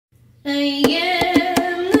I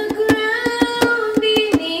am the ground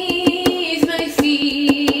beneath my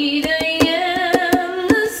feet. I am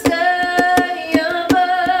the sky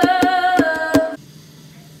above.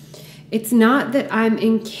 It's not that I'm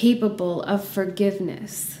incapable of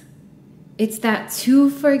forgiveness. It's that to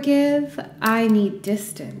forgive, I need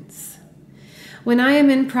distance. When I am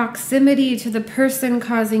in proximity to the person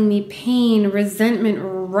causing me pain, resentment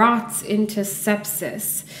rots into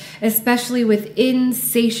sepsis, especially with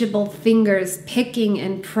insatiable fingers picking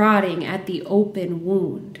and prodding at the open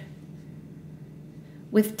wound.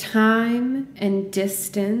 With time and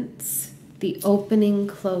distance, the opening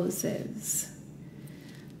closes.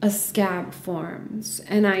 A scab forms,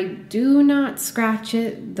 and I do not scratch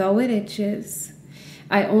it, though it itches.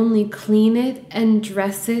 I only clean it and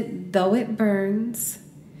dress it, though it burns.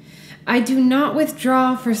 I do not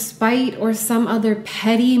withdraw for spite or some other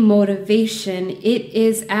petty motivation. It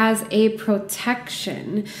is as a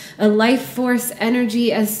protection, a life force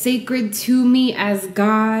energy as sacred to me as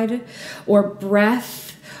God or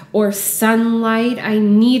breath or sunlight. I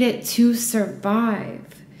need it to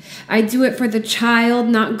survive. I do it for the child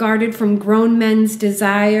not guarded from grown men's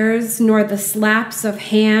desires, nor the slaps of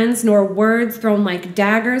hands, nor words thrown like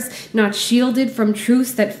daggers, not shielded from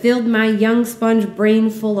truths that filled my young sponge brain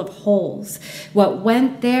full of holes. What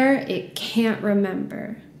went there, it can't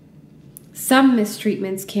remember. Some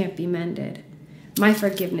mistreatments can't be mended. My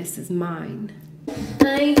forgiveness is mine.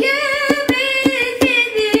 I